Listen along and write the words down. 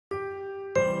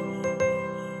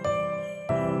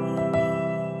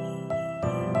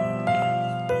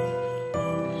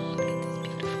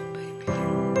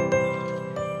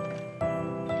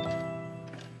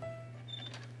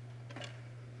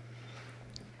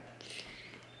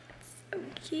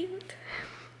cute.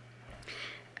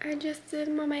 I just did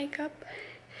my makeup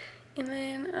and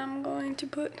then I'm going to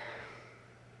put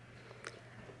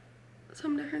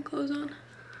some different clothes on.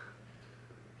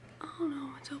 I don't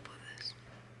know what's up with this.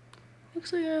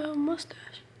 Looks like a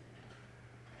mustache.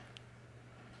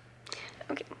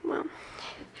 Okay, well,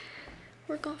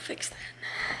 we're gonna fix that.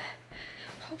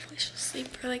 Hopefully she'll sleep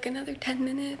for like another 10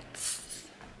 minutes.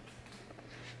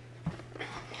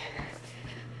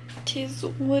 This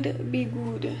would be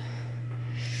good.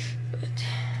 But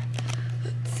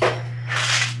let's see.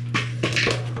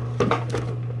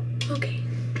 Okay.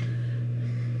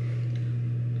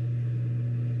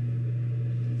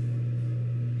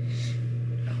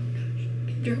 Oh gosh,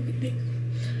 keep dropping things.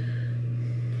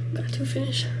 Got to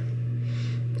finish.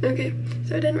 Okay,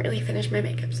 so I didn't really finish my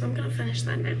makeup, so I'm gonna finish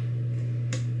that now.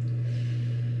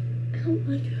 Oh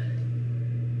my god.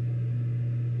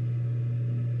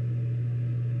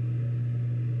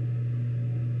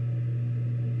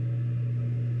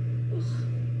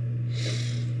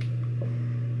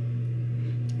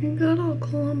 It got all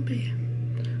clumpy.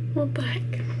 What the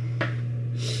heck?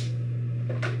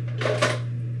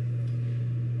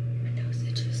 My nose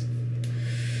itches.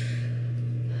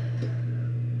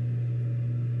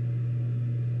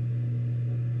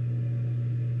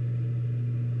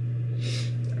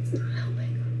 That's not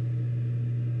helping.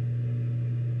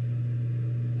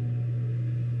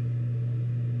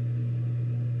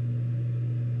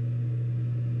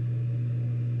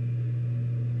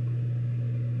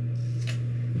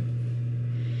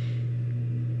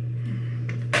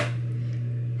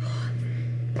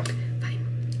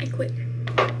 I quit.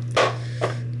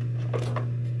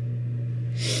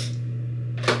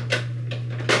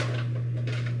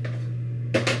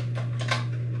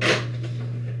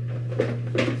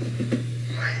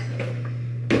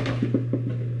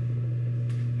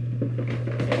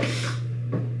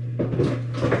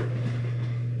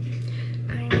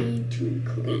 I need to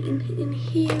clean in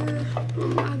here. Oh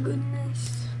my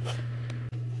goodness.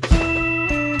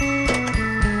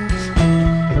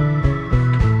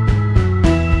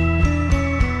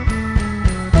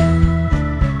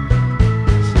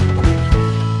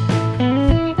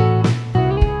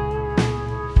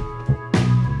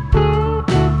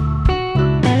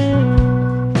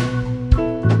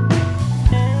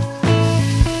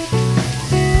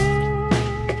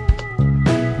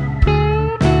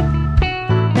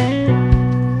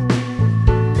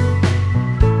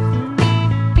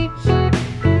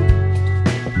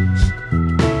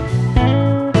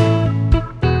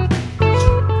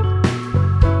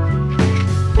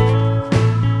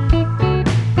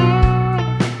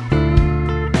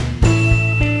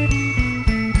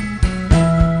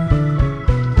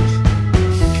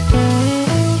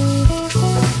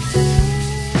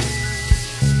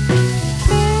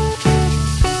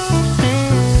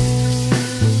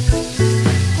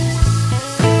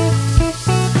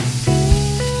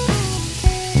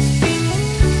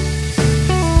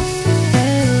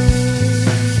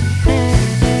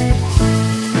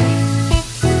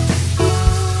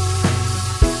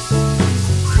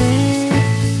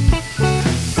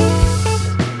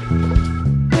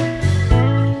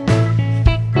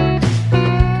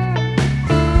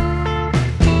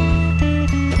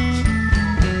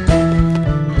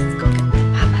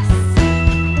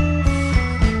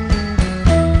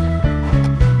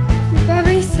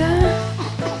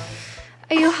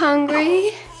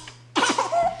 Hungry?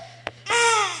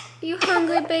 You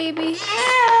hungry, baby?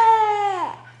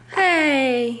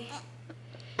 Hey,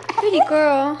 pretty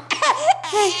girl.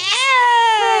 Hey,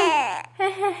 hey,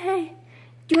 hey, hey, hey.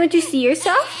 Do you want to see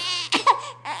yourself?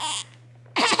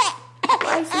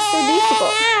 Why is this so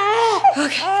difficult?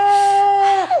 Okay.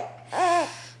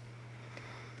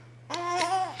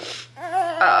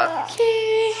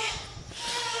 Okay.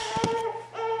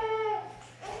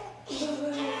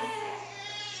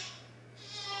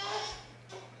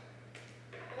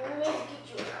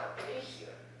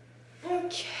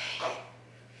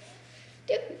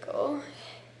 There we go.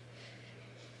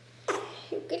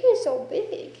 You're getting so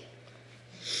big.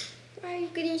 Why are you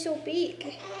getting so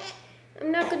big?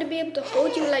 I'm not going to be able to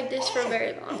hold you like this for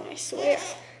very long, I swear.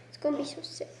 It's going to be so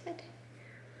sad.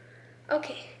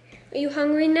 Okay, are you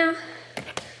hungry now?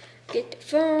 Get the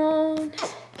phone.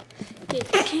 Get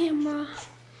the camera.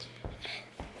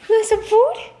 You want some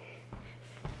food?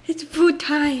 It's food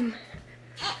time.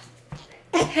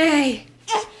 Hey,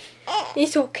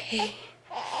 it's okay.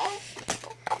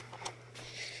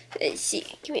 Let's see,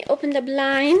 can we open the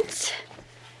blinds?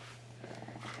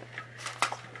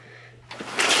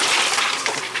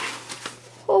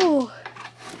 Oh,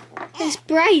 it's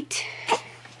bright.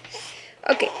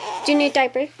 Okay, do you need a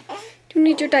diaper? Do you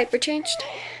need your diaper changed?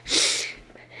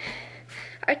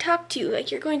 I talk to you like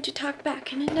you're going to talk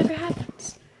back and it never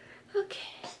happens. Okay.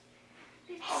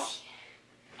 Let's see.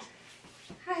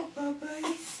 Hi,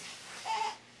 Bubbles.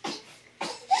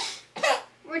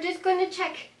 We're just going to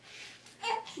check.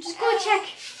 Just go check.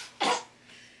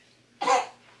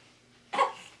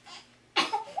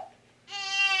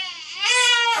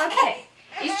 Okay.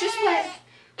 It's just wet.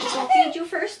 I'll feed you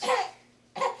first.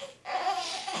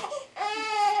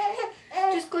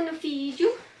 Just gonna feed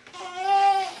you.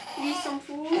 Need some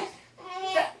food.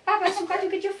 Papa, you got to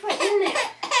get your foot in there.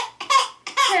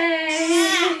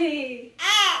 Hey.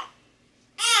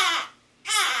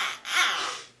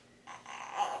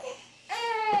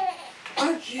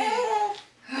 Okay.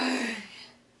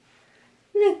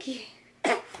 Looky.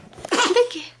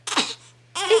 Looky.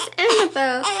 It's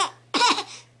Annabelle.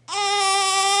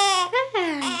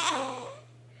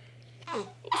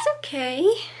 It's okay.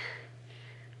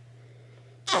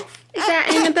 Is that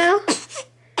Annabelle?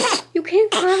 You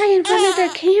can't cry in front of the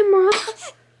camera.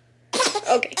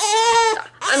 Okay.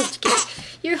 I'm just kidding.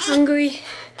 You're hungry.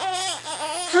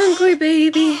 Hungry,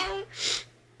 baby.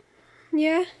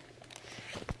 Yeah?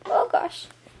 Oh gosh.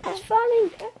 It's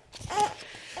falling.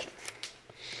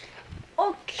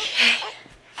 Okay.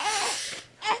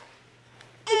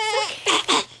 It's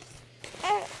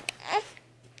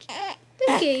okay.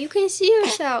 Okay, you can see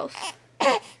yourself.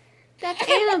 That's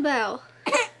Annabelle.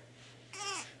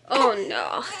 Oh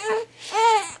no.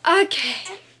 Okay.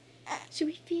 Should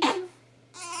we feed you?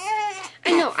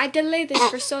 I know, I delayed this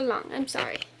for so long. I'm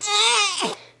sorry.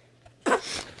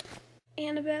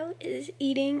 Annabelle is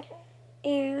eating,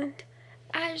 and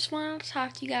I just want to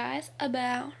talk to you guys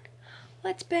about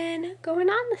what's been going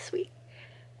on this week.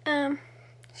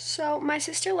 So my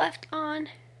sister left on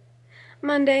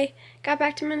Monday, got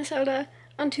back to Minnesota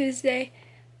on Tuesday.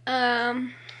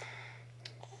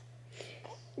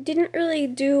 Didn't really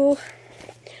do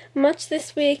much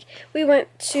this week. We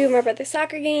went to my brother's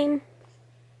soccer game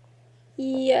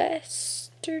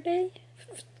yesterday?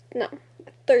 No,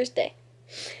 Thursday.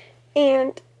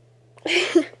 And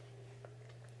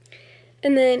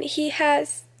and then he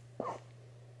has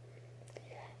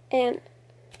and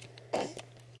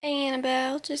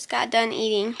Annabelle just got done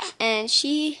eating, and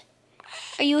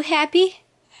are you happy?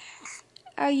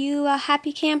 Are you a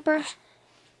happy camper?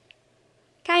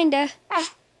 Kinda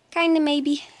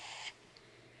maybe.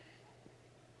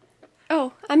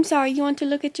 Oh, I'm sorry, you want to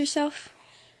look at yourself?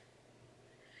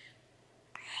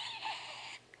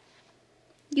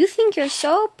 You think you're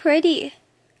so pretty.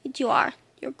 You are.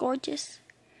 You're gorgeous.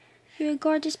 You're a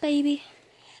gorgeous baby.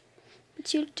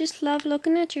 But you just love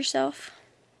looking at yourself.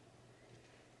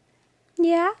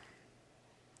 Yeah?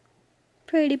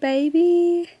 Pretty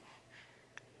baby.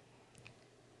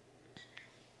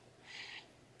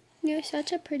 You're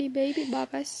such a pretty baby,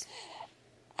 Babas.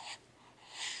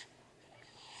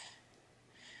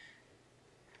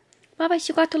 Babas,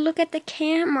 you got to look at the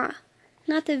camera,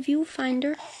 not the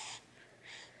viewfinder.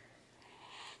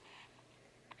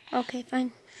 Okay,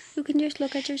 fine. You can just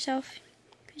look at yourself.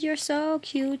 'Cause you're so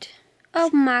cute. Oh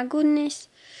my goodness.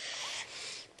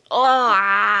 Oh.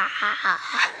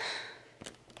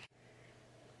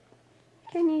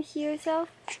 Can you see yourself?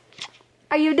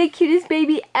 Are you the cutest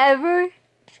baby ever?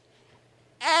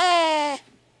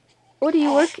 What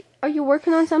are you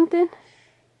working on something?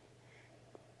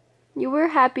 You were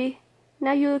happy.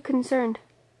 Now you look concerned.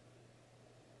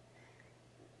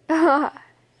 What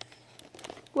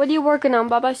are you working on,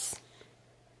 Babas?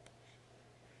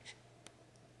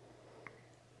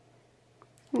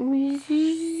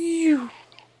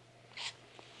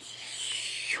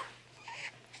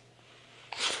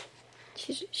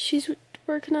 She's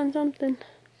working on something.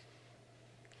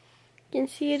 You can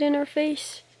see it in her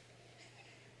face.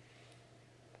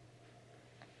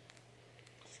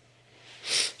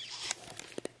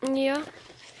 Yeah.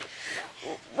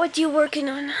 What are you working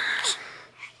on?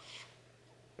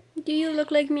 Do you look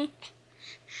like me?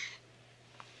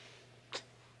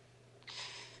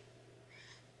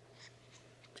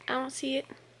 I don't see it.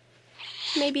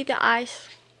 Maybe the eyes.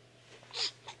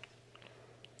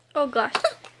 Oh gosh.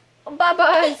 Oh,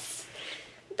 Babas!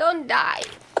 Don't die.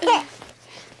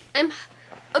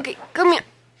 Okay, come here.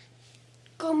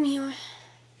 Come here.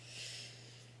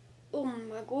 Oh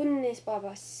my goodness,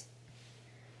 Babas.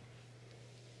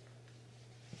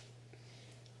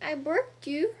 I burped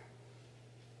you.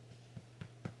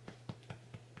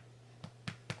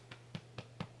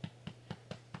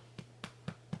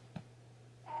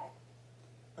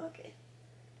 Okay.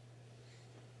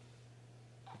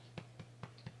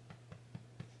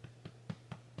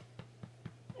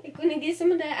 Are you gonna get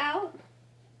some of that out?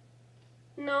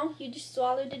 No? No? You just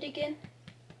swallowed it again?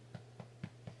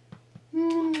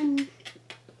 Can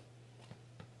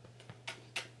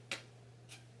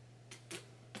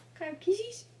I have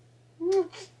kisses? Oh,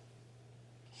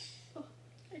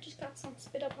 I just got some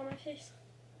spit up on my face.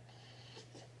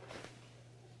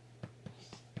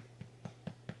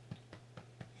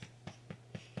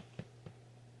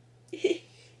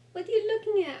 What are you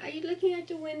looking at? Are you looking at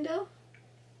the window?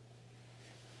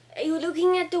 Are you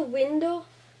looking at the window?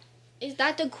 Is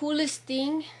that the coolest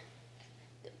thing?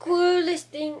 The coolest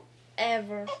thing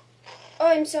ever. Oh,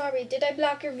 I'm sorry. Did I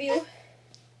block your view?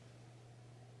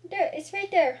 There, it's right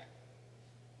there.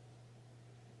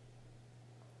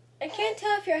 I can't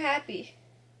tell if you're happy.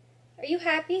 Are you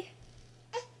happy?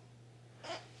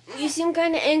 You seem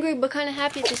kind of angry but kind of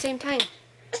happy at the same time.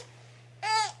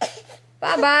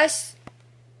 Babas.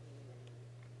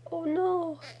 Oh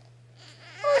no.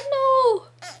 Oh no.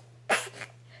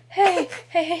 Hey,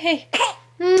 hey, hey, hey.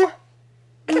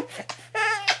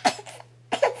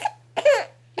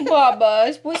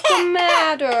 Babas, what's the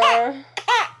matter?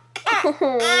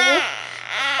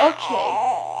 Okay.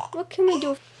 What can we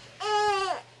do?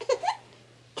 Oh,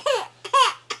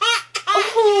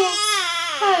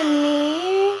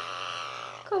 honey.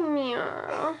 Come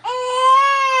here.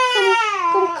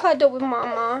 Come cuddle with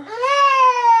mama.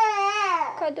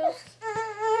 Cuddle.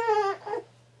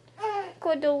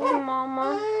 Cuddle with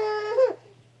mama.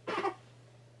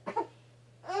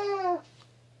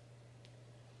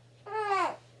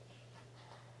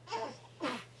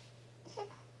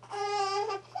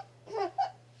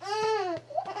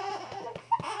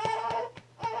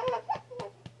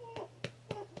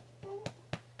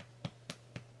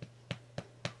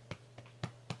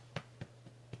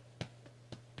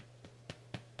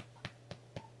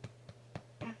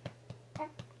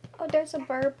 Oh, there's a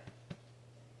burp.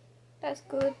 That's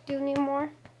good. Do you need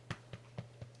more?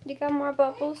 You got more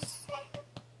bubbles?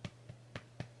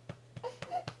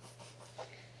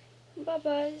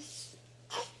 Bubbles.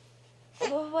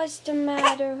 What's the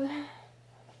matter?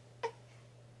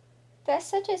 That's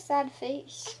such a sad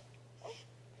face.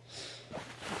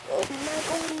 Oh my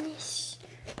goodness.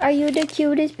 Are you the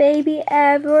cutest baby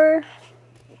ever?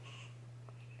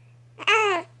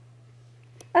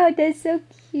 Oh, that's so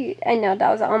cute. I know, that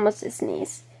was almost a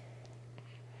sneeze.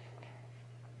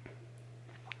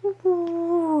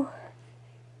 Ooh.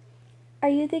 Are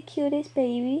you the cutest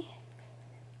baby?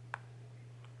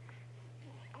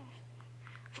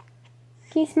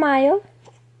 Can you smile?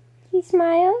 Can you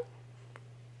smile?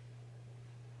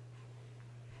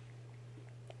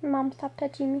 Mom, stop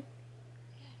touching me.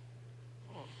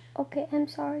 Okay, I'm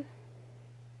sorry.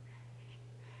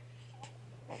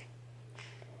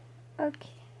 Okay.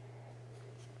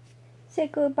 Say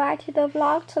goodbye to the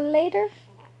vlog till later.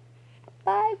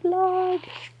 Bye, vlog.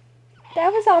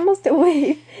 That was almost a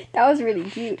wave. That was really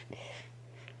cute.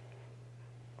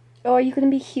 Oh, are you gonna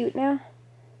be cute now?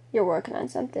 You're working on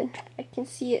something. I can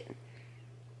see it.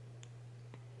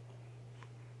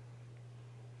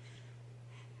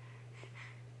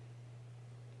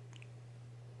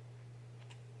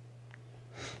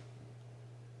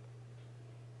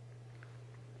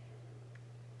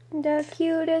 The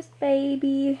cutest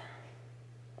baby.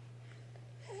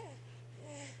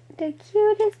 The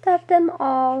cutest of them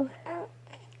all.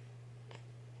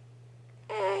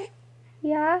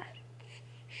 Yeah?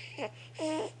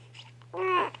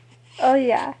 Oh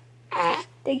yeah.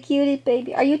 The cutest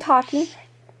baby. Are you talking?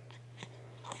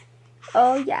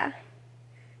 Oh yeah.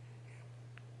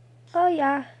 Oh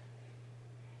yeah.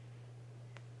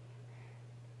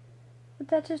 But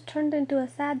that just turned into a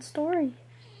sad story.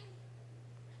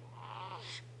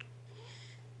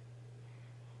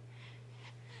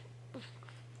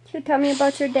 Can you tell me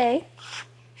about your day?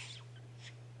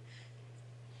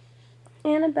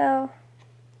 Annabelle.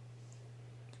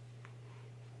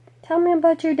 Tell me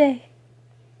about your day.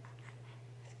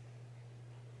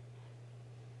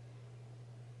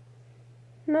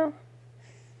 No.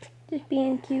 Just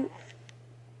being cute.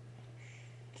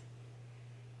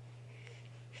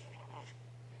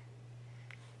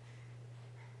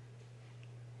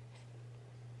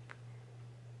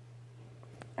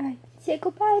 Alright, say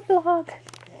goodbye, vlog.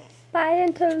 Bye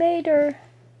until later.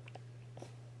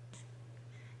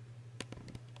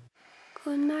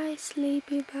 Good night,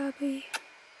 sleepy baby.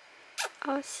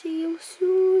 I'll see you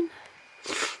soon.